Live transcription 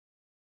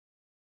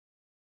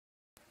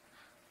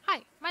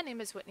My name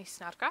is Whitney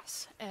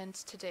Snodgrass, and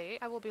today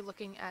I will be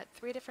looking at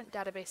 3 different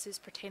databases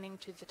pertaining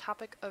to the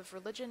topic of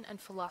religion and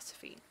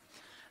philosophy.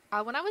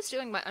 When I was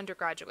doing my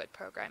undergraduate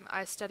program,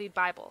 I studied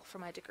Bible for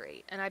my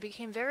degree, and I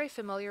became very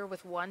familiar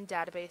with one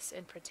database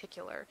in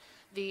particular,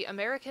 the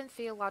American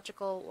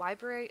Theological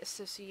Library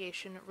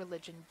Association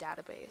Religion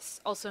Database,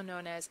 also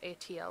known as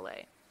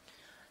ATLA.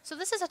 So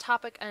this is a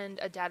topic and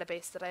a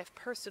database that I have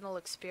personal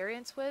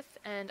experience with,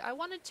 and I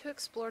wanted to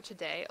explore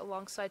today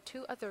alongside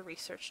 2 other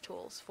research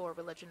tools for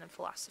religion and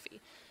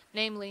philosophy,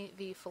 namely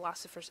the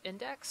Philosopher's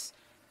Index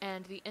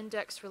and the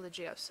Index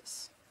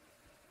Religiosus.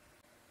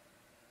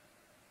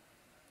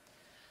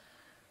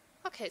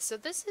 Okay, so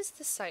this is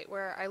the site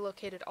where I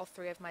located all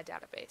 3 of my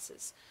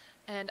databases,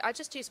 and I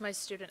just used my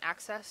student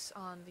access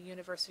on the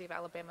University of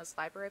Alabama's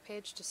library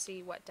page to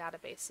see what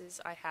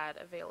databases I had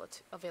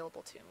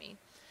available to me.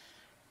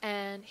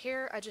 And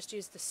here I just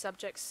used the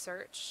subject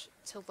search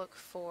to look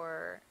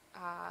for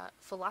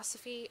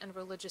philosophy and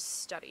religious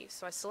studies.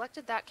 So I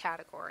selected that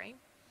category,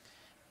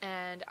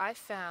 and I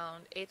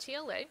found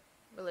ATLA,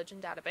 Religion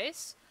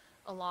Database,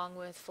 along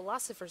with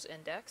Philosopher's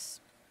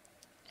Index,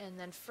 and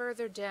then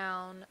further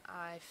down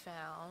I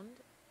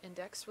found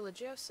Index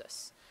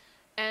Religiosus.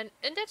 And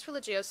Index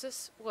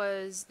Religiosus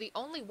was the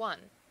only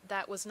one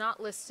that was not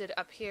listed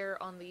up here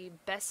on the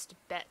best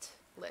bet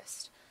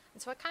list.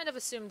 And so I kind of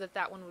assumed that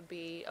that one would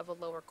be of a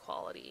lower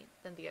quality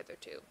than the other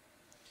 2.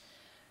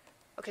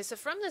 Okay, so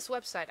from this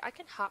website, I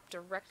can hop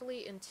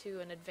directly into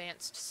an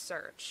advanced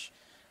search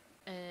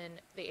in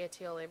the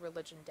ATLA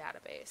Religion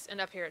Database. And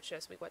up here it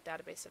shows me what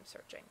database I'm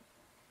searching.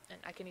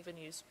 And I can even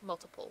use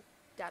multiple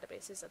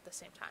databases at the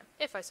same time,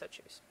 if I so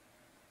choose.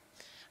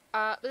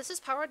 This is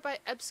powered by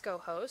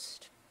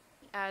EBSCOhost,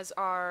 as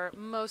are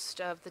most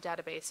of the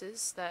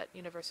databases that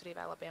University of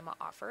Alabama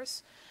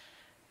offers.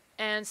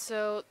 And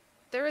so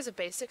there is a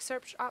basic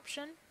search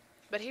option,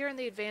 but here in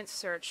the advanced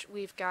search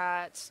we've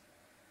got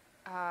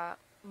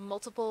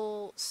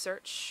multiple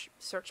search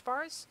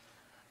bars.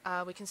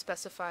 We can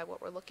specify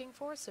what we're looking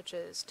for, such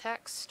as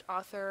text,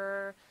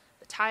 author,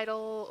 the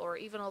title, or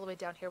even all the way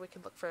down here we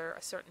can look for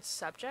a certain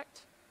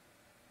subject.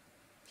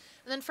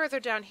 And then further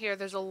down here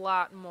there's a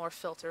lot more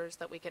filters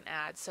that we can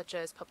add, such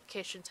as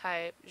publication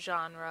type,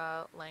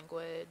 genre,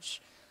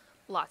 language,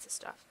 lots of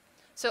stuff.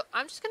 So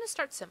I'm just going to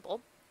start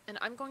simple. And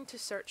I'm going to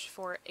search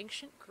for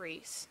ancient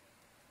Greece,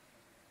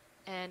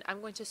 and I'm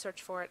going to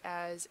search for it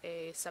as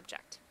a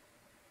subject.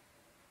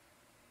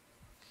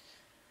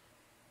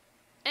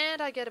 And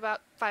I get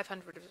about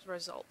 500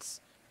 results.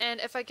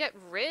 And if I get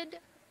rid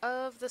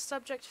of the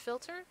subject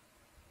filter,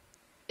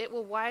 it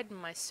will widen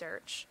my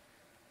search,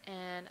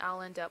 and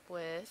I'll end up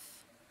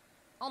with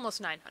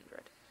almost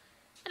 900.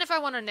 And if I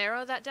want to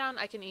narrow that down,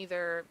 I can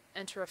either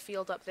enter a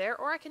field up there,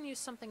 or I can use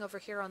something over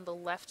here on the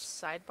left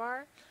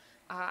sidebar.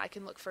 I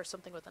can look for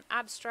something with an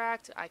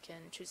abstract, I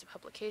can choose a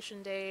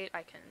publication date,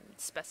 I can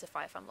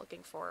specify if I'm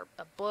looking for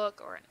a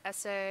book or an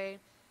essay,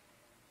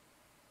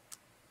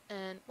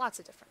 and lots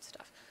of different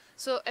stuff.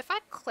 So if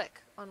I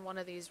click on one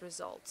of these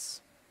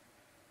results,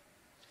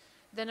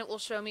 then it will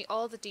show me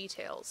all the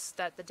details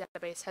that the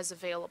database has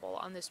available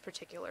on this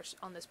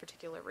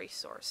particular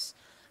resource,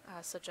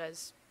 such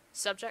as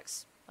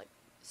subjects, like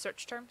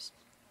search terms,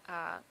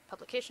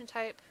 publication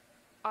type,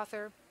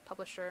 author,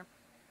 publisher,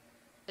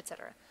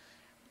 etc.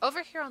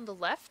 Over here on the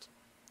left,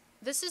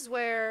 this is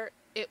where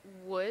it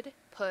would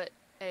put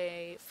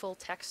a full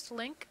text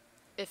link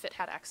if it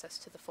had access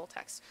to the full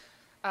text.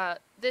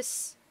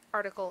 This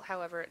article,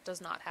 however,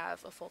 does not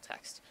have a full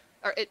text.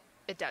 Or it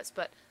does,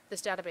 but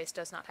this database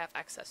does not have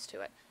access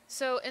to it.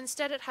 So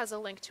instead it has a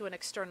link to an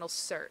external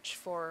search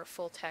for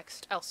full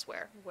text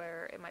elsewhere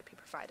where it might be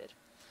provided.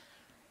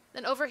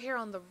 Then over here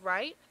on the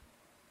right,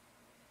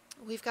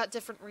 we've got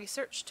different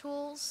research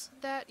tools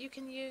that you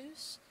can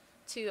use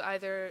to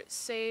either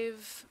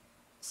save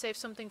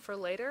something for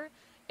later.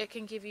 It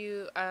can give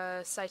you a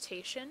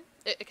citation.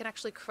 It can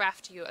actually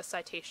craft you a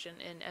citation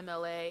in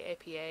MLA,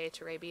 APA,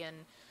 Turabian,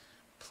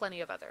 plenty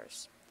of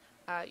others.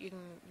 You can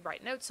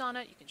write notes on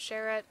it, you can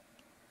share it,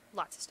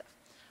 lots of stuff.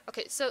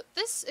 Okay, so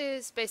this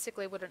is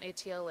basically what an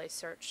ATLA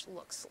search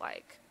looks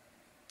like.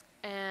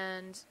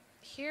 And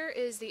here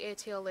is the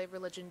ATLA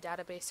Religion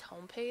Database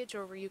homepage,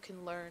 where you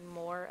can learn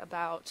more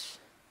about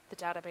the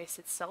database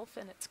itself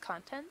and its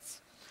contents.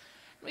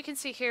 We can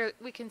see here,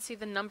 we can see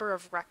the number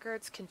of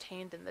records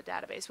contained in the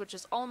database, which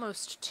is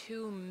almost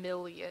 2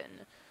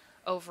 million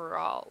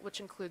overall, which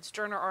includes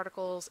journal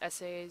articles,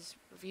 essays,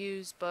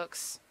 reviews,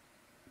 books.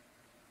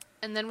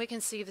 And then we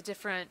can see the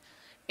different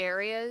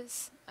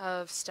areas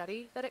of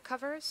study that it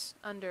covers.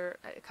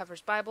 It covers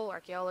Bible,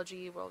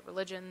 archaeology, world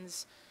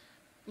religions,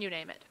 you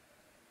name it.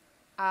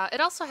 It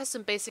also has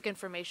some basic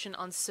information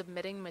on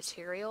submitting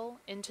material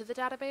into the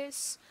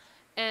database,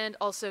 and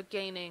also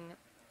gaining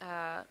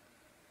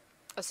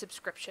a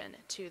subscription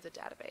to the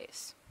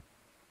database.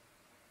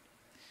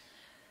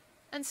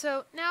 And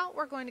so now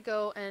we're going to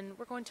go and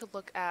we're going to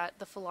look at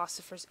the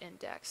Philosopher's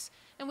Index.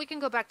 And we can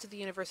go back to the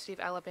University of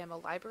Alabama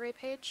library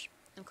page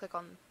and click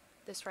on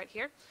this right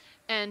here.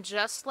 And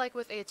just like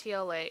with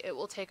ATLA, it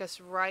will take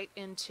us right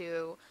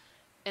into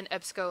an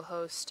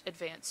EBSCOhost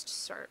advanced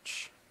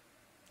search.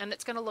 And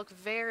it's going to look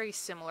very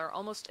similar,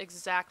 almost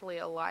exactly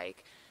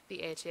alike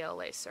the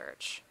ATLA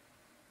search.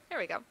 There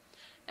we go.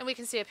 And we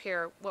can see up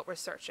here what we're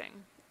searching.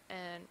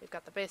 And we've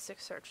got the basic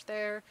search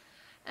there.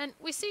 And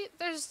we see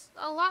there's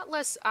a lot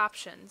less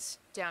options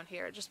down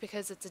here just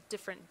because it's a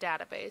different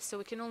database. So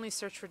we can only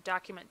search for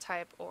document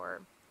type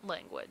or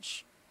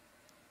language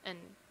and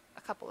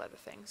a couple other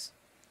things.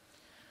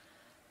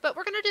 But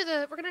we're gonna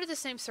do the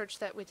same search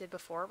that we did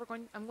before.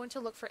 I'm going to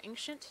look for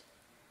ancient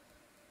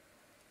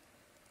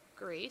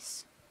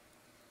Greece.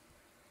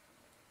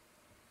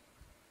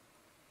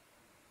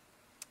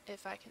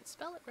 If I can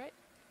spell it right.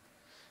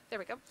 There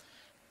we go.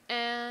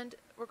 And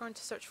we're going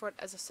to search for it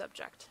as a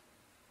subject.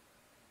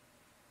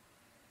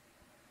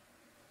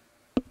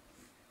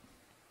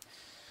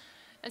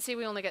 And see,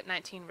 we only get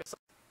 19 results.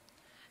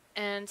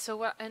 And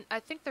so and I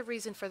think the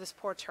reason for this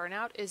poor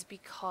turnout is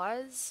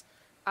because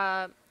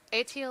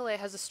ATLA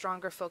has a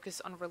stronger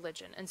focus on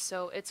religion, and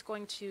so it's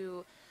going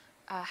to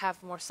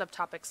have more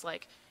subtopics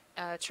like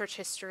church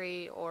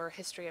history or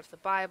history of the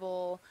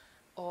Bible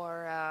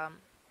or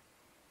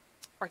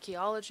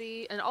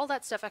archaeology, and all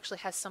that stuff actually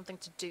has something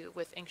to do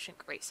with ancient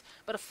Greece.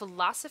 But a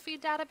philosophy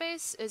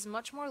database is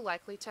much more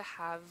likely to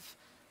have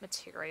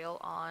material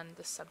on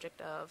the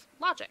subject of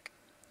logic.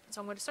 So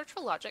I'm going to search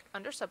for logic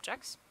under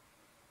subjects,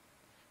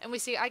 and we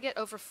see I get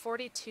over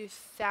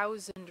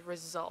 42,000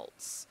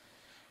 results.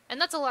 And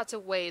that's a lot to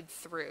wade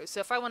through. So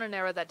if I want to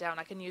narrow that down,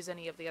 I can use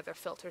any of the other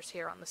filters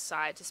here on the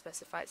side to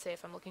specify it. Say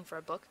if I'm looking for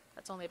a book,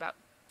 that's only about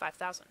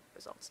 5,000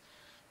 results.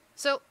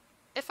 So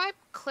if I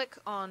click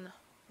on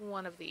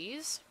one of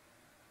these,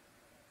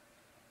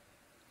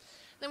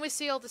 then we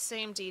see all the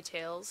same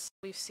details.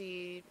 We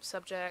see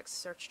subjects,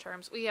 search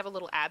terms. We have a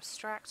little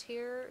abstract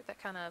here that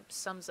kind of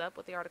sums up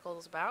what the article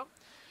is about.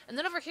 And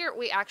then over here,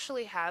 we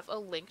actually have a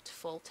linked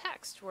full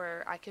text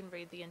where I can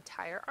read the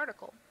entire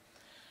article.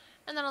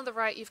 And then on the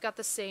right, you've got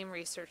the same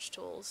research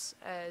tools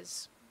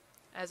as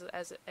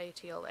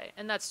ATLA,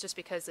 and that's just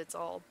because it's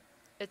all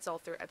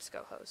through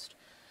EBSCOhost.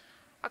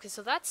 Okay,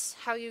 so that's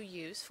how you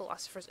use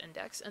Philosopher's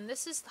Index, and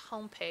this is the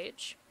home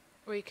page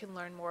where you can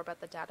learn more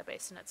about the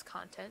database and its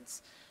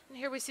contents. And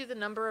here we see the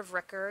number of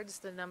records,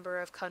 the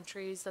number of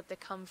countries that they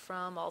come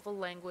from, all the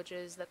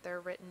languages that they're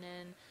written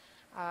in.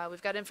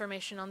 We've got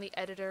information on the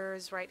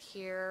editors right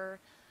here,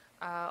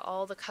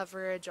 all the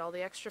coverage, all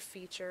the extra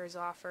features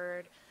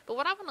offered. But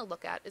what I want to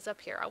look at is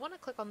up here. I want to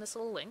click on this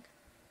little link,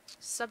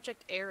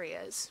 Subject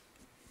Areas,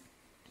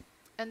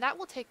 and that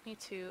will take me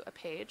to a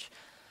page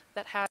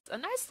that has a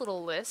nice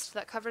little list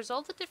that covers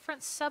all the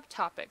different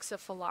subtopics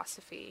of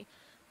philosophy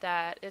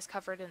that is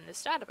covered in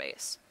this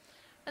database.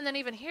 And then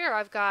even here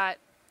I've got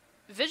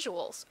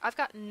visuals. I've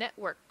got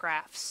network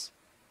graphs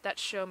that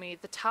show me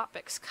the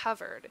topics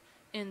covered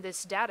in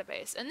this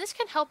database. And this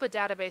can help a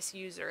database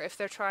user if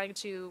they're trying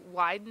to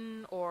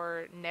widen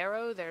or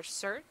narrow their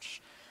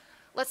search.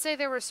 Let's say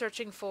they were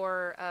searching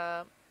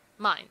for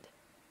mind,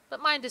 but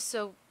mind is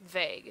so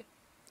vague.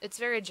 It's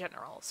very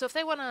general. So if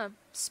they want to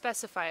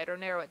specify it or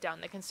narrow it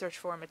down, they can search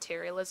for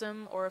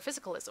materialism or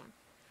physicalism.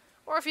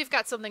 Or if you've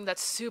got something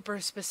that's super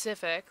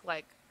specific,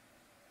 like,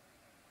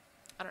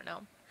 I don't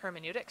know,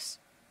 hermeneutics,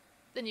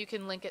 then you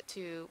can link it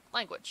to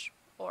language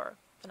or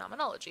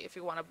phenomenology if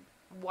you want to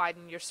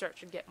widen your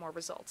search and get more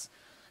results.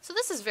 So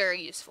this is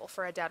very useful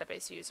for a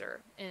database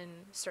user in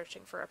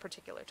searching for a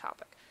particular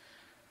topic.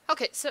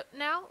 Okay, so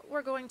now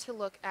we're going to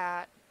look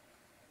at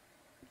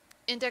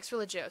Index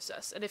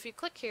Religiosus, and if you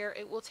click here,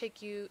 it will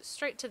take you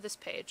straight to this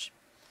page,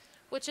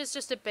 which is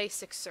just a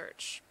basic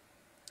search.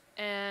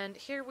 And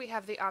here we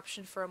have the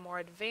option for a more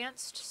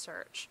advanced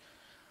search,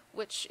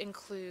 which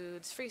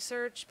includes free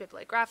search,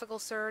 bibliographical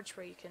search,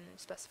 where you can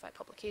specify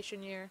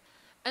publication year,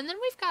 and then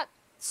we've got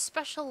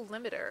special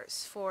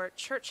limiters for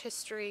church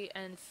history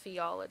and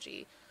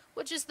theology,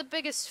 which is the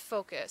biggest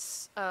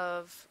focus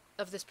of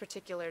this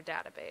particular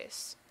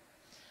database.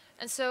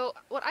 And so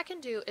what I can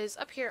do is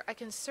up here I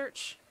can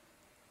search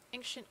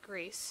ancient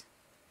Greece,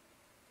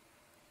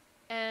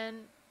 and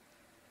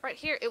right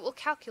here it will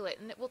calculate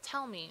and it will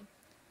tell me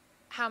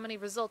how many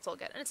results I'll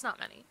get, and it's not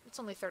many, it's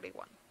only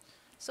 31.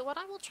 So what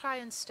I will try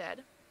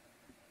instead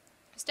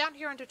is down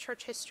here under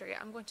church history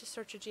I'm going to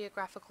search a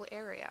geographical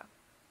area.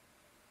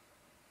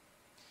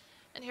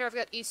 And here I've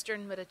got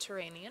Eastern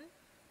Mediterranean,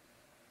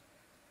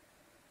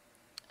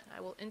 and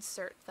I will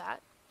insert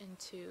that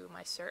into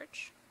my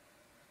search,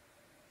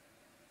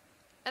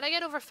 and I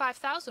get over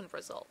 5,000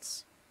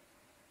 results.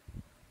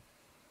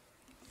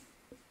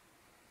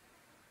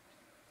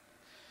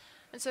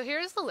 And so here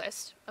is the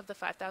list of the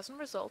 5,000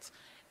 results,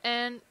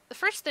 and the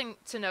first thing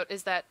to note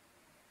is that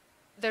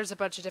there's a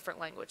bunch of different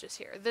languages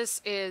here. This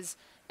is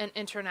an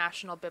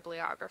international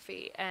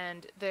bibliography,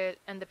 and the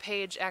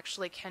page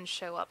actually can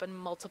show up in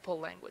multiple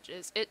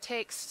languages. It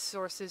takes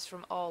sources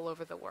from all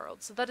over the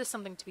world, so that is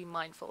something to be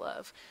mindful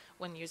of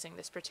when using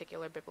this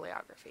particular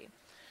bibliography.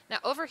 Now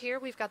over here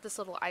we've got this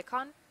little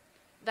icon.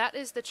 That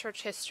is the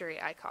church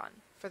history icon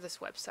for this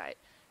website,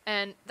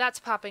 and that's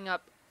popping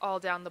up all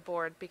down the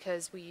board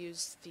because we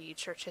use the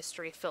church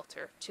history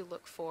filter to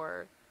look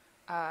for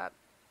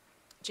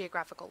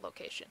geographical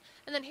location.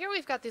 And then here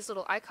we've got these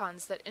little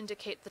icons that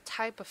indicate the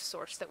type of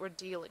source that we're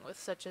dealing with,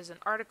 such as an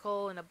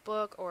article in a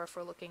book, or if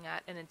we're looking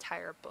at an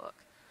entire book.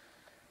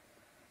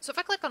 So if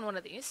I click on one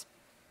of these,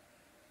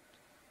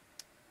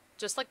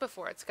 just like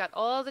before, it's got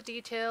all the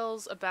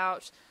details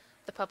about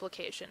the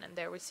publication, and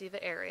there we see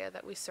the area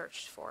that we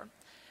searched for.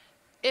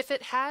 If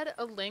it had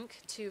a link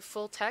to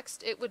full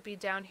text, it would be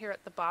down here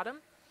at the bottom.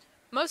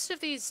 Most of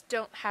these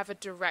don't have a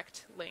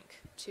direct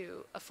link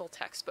to a full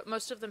text, but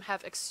most of them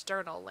have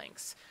external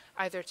links,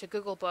 either to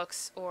Google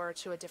Books or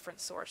to a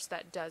different source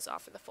that does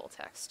offer the full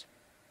text.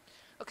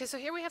 Okay, so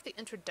here we have the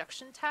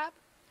Introduction tab,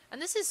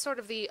 and this is sort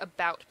of the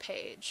About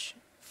page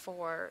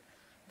for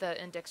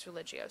the Index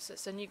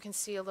Religiosus, and you can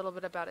see a little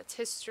bit about its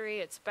history,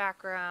 its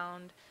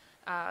background,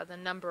 the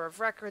number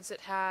of records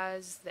it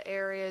has, the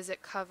areas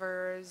it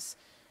covers,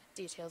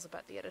 details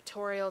about the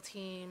editorial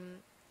team,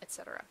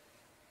 etc.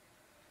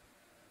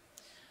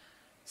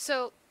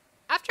 So,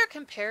 after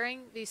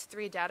comparing these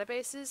three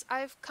databases,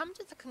 I've come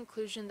to the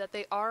conclusion that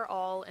they are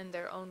all, in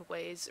their own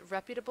ways,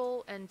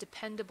 reputable and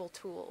dependable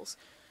tools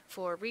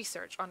for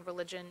research on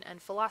religion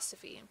and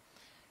philosophy.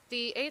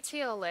 The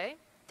ATLA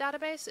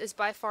database is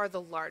by far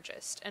the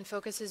largest and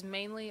focuses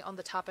mainly on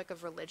the topic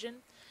of religion,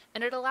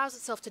 and it allows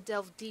itself to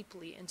delve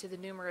deeply into the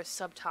numerous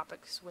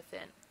subtopics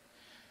within.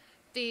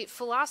 The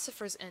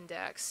Philosopher's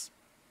Index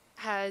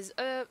has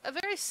a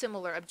very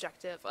similar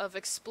objective of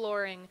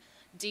exploring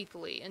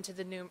deeply into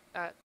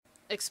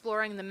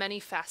exploring the many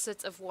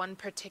facets of one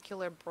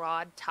particular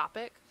broad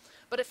topic,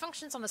 but it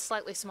functions on a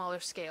slightly smaller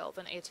scale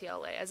than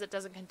ATLA, as it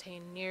doesn't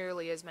contain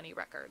nearly as many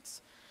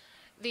records.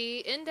 The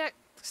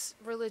Index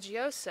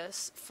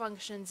Religiosus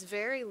functions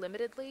very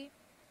limitedly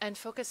and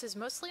focuses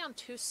mostly on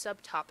two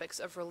subtopics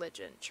of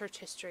religion, church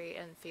history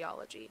and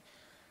theology.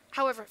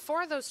 However,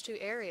 for those two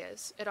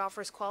areas, it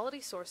offers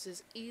quality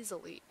sources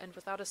easily and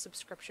without a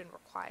subscription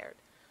required.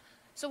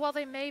 So while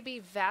they may be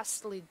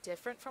vastly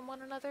different from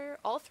one another,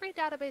 all three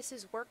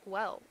databases work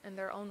well in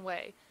their own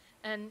way,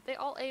 and they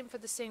all aim for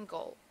the same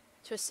goal: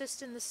 to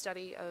assist in the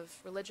study of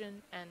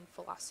religion and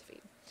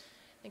philosophy.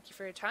 Thank you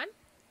for your time,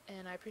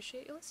 and I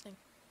appreciate you listening.